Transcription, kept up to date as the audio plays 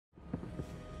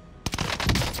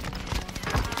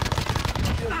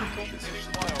You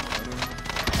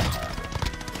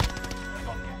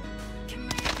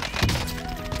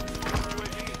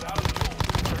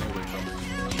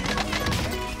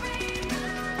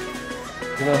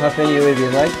don't have any UAV,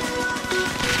 right?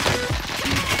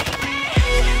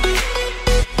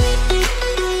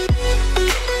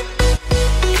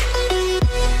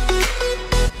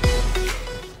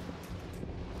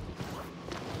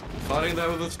 Fighting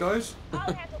there with us, guys?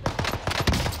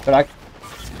 Crack.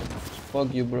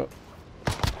 Fuck you, bro.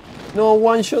 No,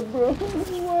 one shot, bro.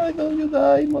 Why don't you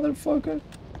die, motherfucker?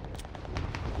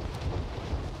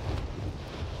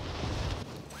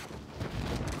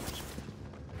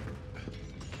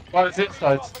 What is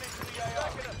inside?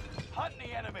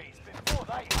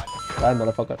 Die,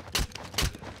 motherfucker.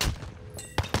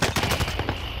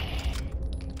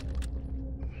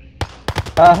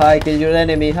 Haha, I killed your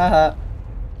enemy, haha.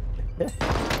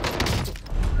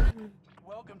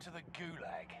 Welcome to the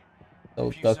gulag. So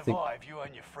If you toxic. survive, you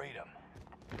earn your freedom.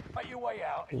 Make your way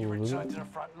out and you return to the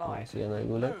front line.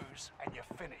 Lose and you're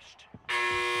finished.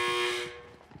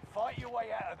 Fight your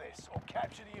way out of this or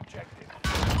capture the objective.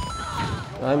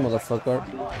 Hi, motherfucker.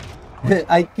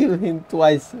 I killed him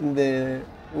twice in the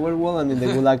overwall and in the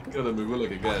gulag. Kill him in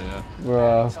gulag again, yeah.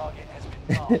 Bro.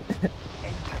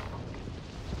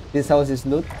 This house is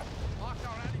loot.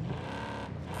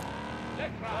 I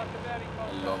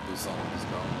love the sound of this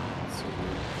gun. It's so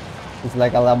good. It's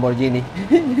like a Lamborghini.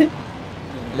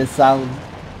 The sound.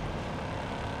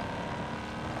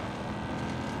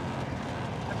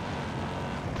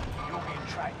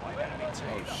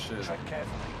 Oh shit.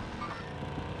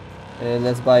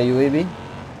 Let's buy UAV.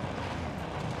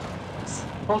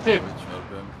 Okay.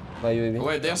 Buy UAV. Oh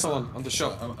wait, there's someone on the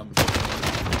shot.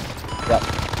 Yeah.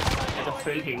 The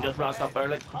freaking just runs up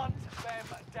early.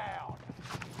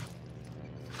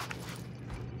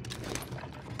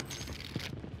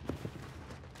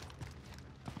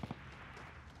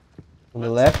 On the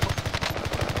left.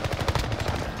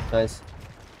 Nice.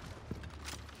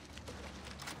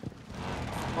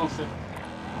 Okay.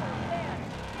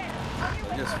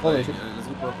 Holy shit. Let's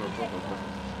go proper.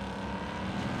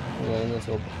 Okay, let's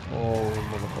go. Oh,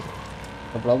 motherfucker.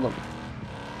 No problem.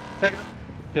 Take it.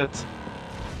 Get.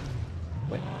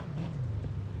 Wait.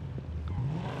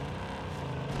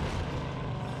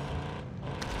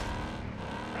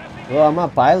 Bro, I'm a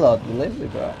pilot. Believe me,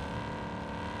 bro.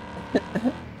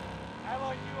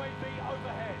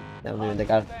 Yeah, I'm in the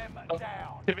car.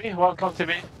 TV, welcome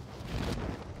TV.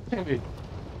 TV.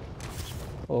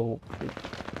 Oh,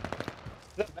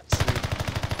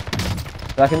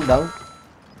 track him down.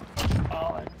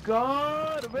 Oh my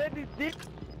god, where did this?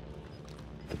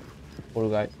 Poor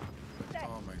guy.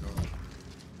 Oh my god.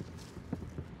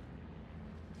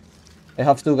 I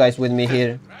have two guys with me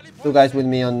here. Two guys with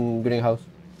me on greenhouse.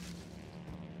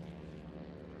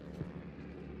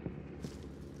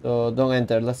 So don't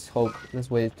enter. Let's hope. Let's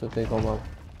wait till they come out.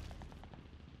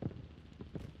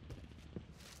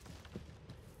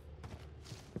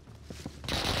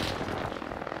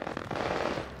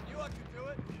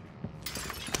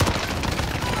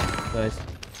 Nice.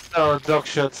 Oh, dog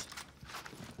shot.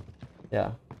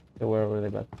 Yeah, they were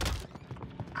really bad.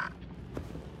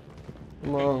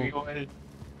 Come on.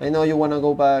 I know you wanna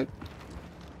go back.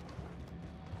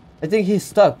 I think he's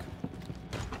stuck.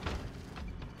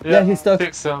 Yeah, he's stuck. I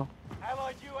think so.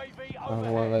 One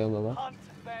guy on the left.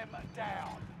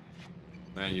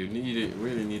 Man, you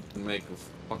really need to make a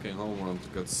fucking home run to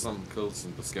get some kills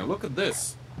in this game. Look at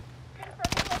this.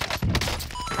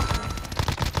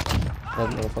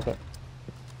 That motherfucker.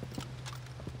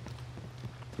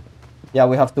 Yeah,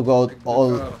 we have to go all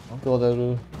to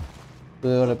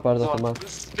the other part of the map.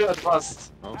 Too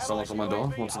advanced. Oh, someone's on my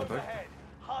door. One's in the back.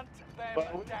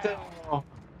 But we don't.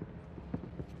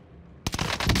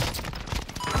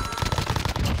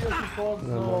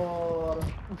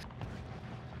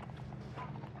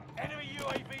 Enemy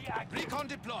UAV active. Recon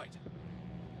deployed.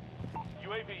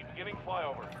 UAV beginning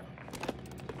flyover.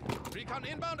 Recon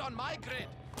inbound on my grid.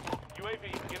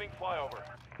 UAV beginning flyover.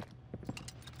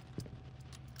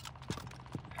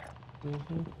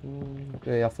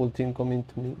 Okay, a full team coming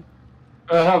to me.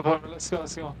 Help him, let's go,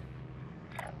 let's go.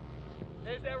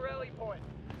 There's their rally point.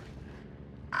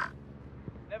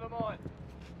 Never mind.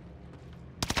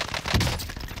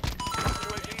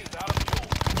 UAV is out of fuel.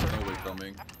 No way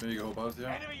coming. Can you go about here?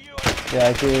 Enemy UAV. Yeah,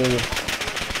 I feel you.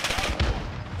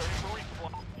 Turning for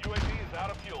resupply. UAV is out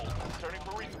of fuel. Turning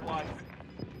for resupply.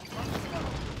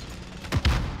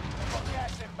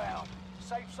 Gas inbound.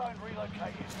 Safe zone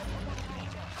relocated.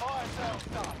 Fire sales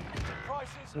done.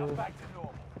 Prices are back to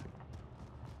normal.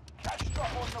 Cash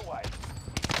drop on the way.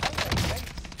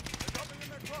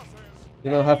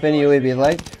 You don't have any UAV,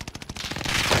 right?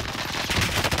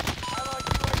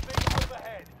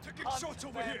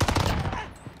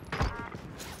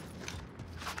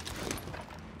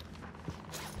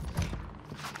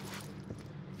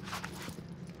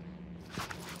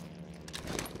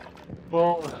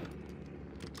 Well,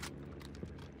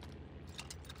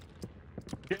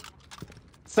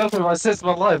 self-assess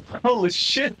my life. Holy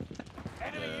shit!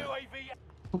 Enemy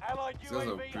UAV. Allied These guys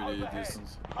are UAV pretty overhead. decent.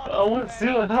 I went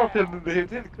zero health and they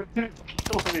didn't continue to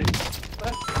kill me.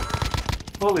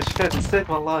 Holy shit, it saved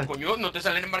my life. Coño, no te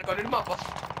sale en el marcador el mapa.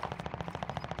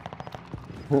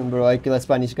 Bro, I kill a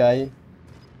Spanish guy.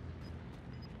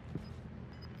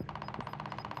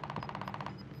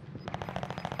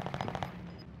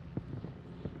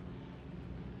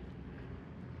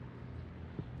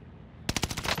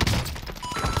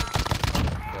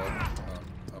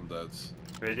 I'm dead.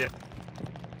 Ready?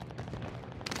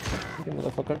 Okay,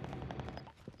 motherfucker.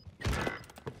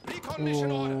 Recon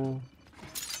mission order. Ooh.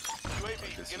 UAV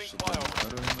Guess I beginning should flyover. have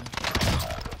better.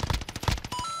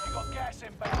 You got gas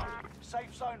inbound.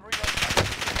 Safe zone relocated.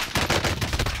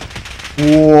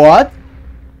 What?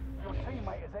 Your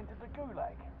teammate has entered the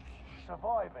gulag.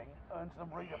 Surviving earns them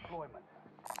redeployment.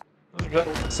 I got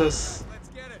access. Let's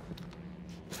get it.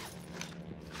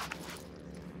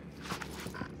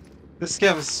 This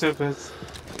game is stupid.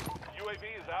 UAV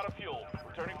is out of fuel.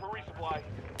 Returning for resupply.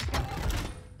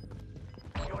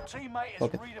 Your teammate is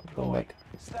Okay, come redeployed. back.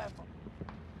 Stand by.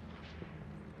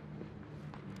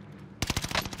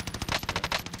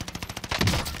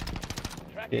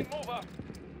 Tracking Shit. mover.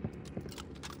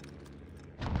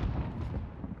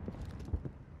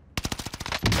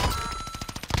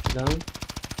 Down.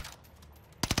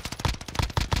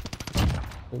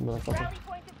 Good motherfucker. Rally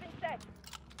point has been set.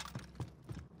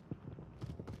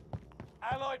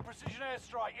 Allied precision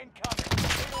airstrike incoming.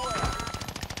 Be aware.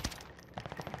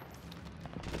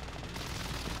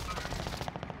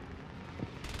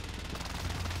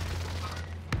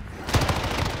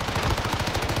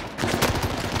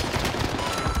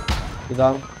 You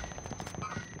down?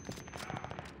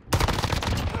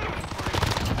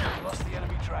 Lost the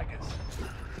enemy trackers.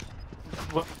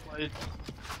 Well played.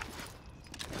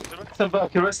 Rest them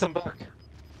back, rest them back.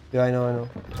 Yeah, I know.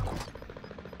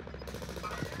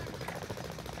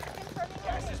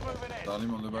 Gas is moving in. Down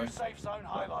him on the New back. safe zone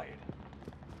highlighted.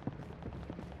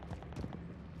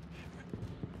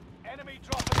 Enemy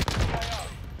dropping into the AO.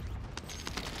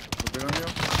 Behind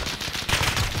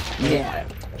you. Yeah.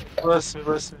 Rest me,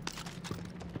 rest me.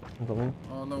 I'm coming.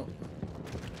 Oh no.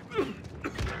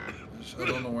 I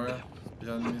don't know where.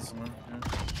 Behind me somewhere. Here.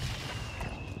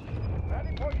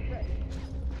 Rally point set.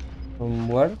 From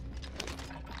where?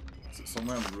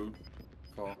 Somewhere on the roof.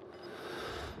 Fall.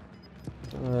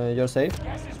 You're safe?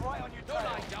 Gas is right on your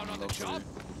tail. Down on the job.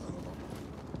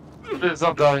 Please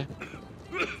don't die.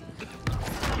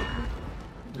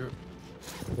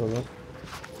 Go, go.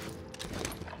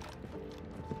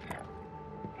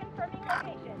 Confirming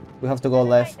location. We have to go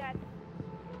left. That.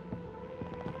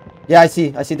 Yeah, I see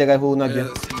the guy who knocked Yeah,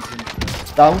 you. that's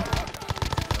him. Down.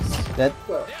 Dead.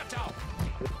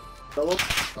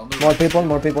 Down the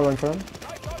More people in front.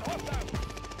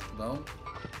 Down.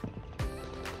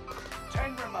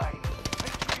 10 remain.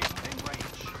 Victory is within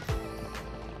reach.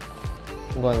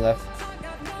 I'm going left.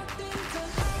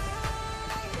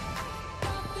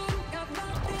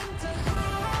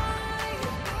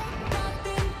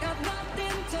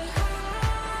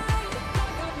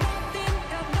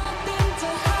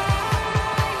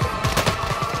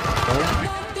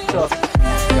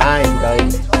 Nice,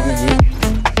 guys. GG.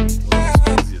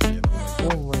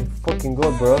 Oh my fucking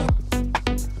god, bro.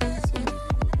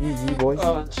 GG, boys.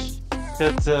 Oh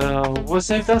shit, we'll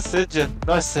save that Etjn.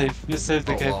 Nice save, you saved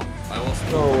the game. Wow. I was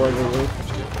No worries.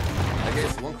 I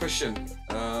guess one question.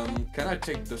 Can I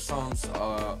take the sounds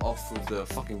off of the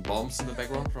fucking bombs in the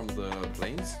background from the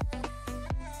planes?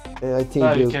 I think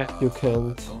No, you you can't. you I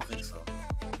can't. don't think so.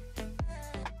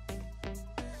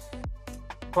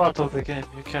 Part of the game,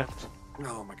 you can't.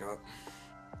 Oh my god.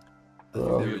 I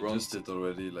Bro. think they reduced it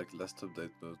already, like last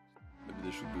update, but maybe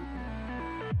they should do it more.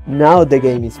 Now the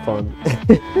game is fun.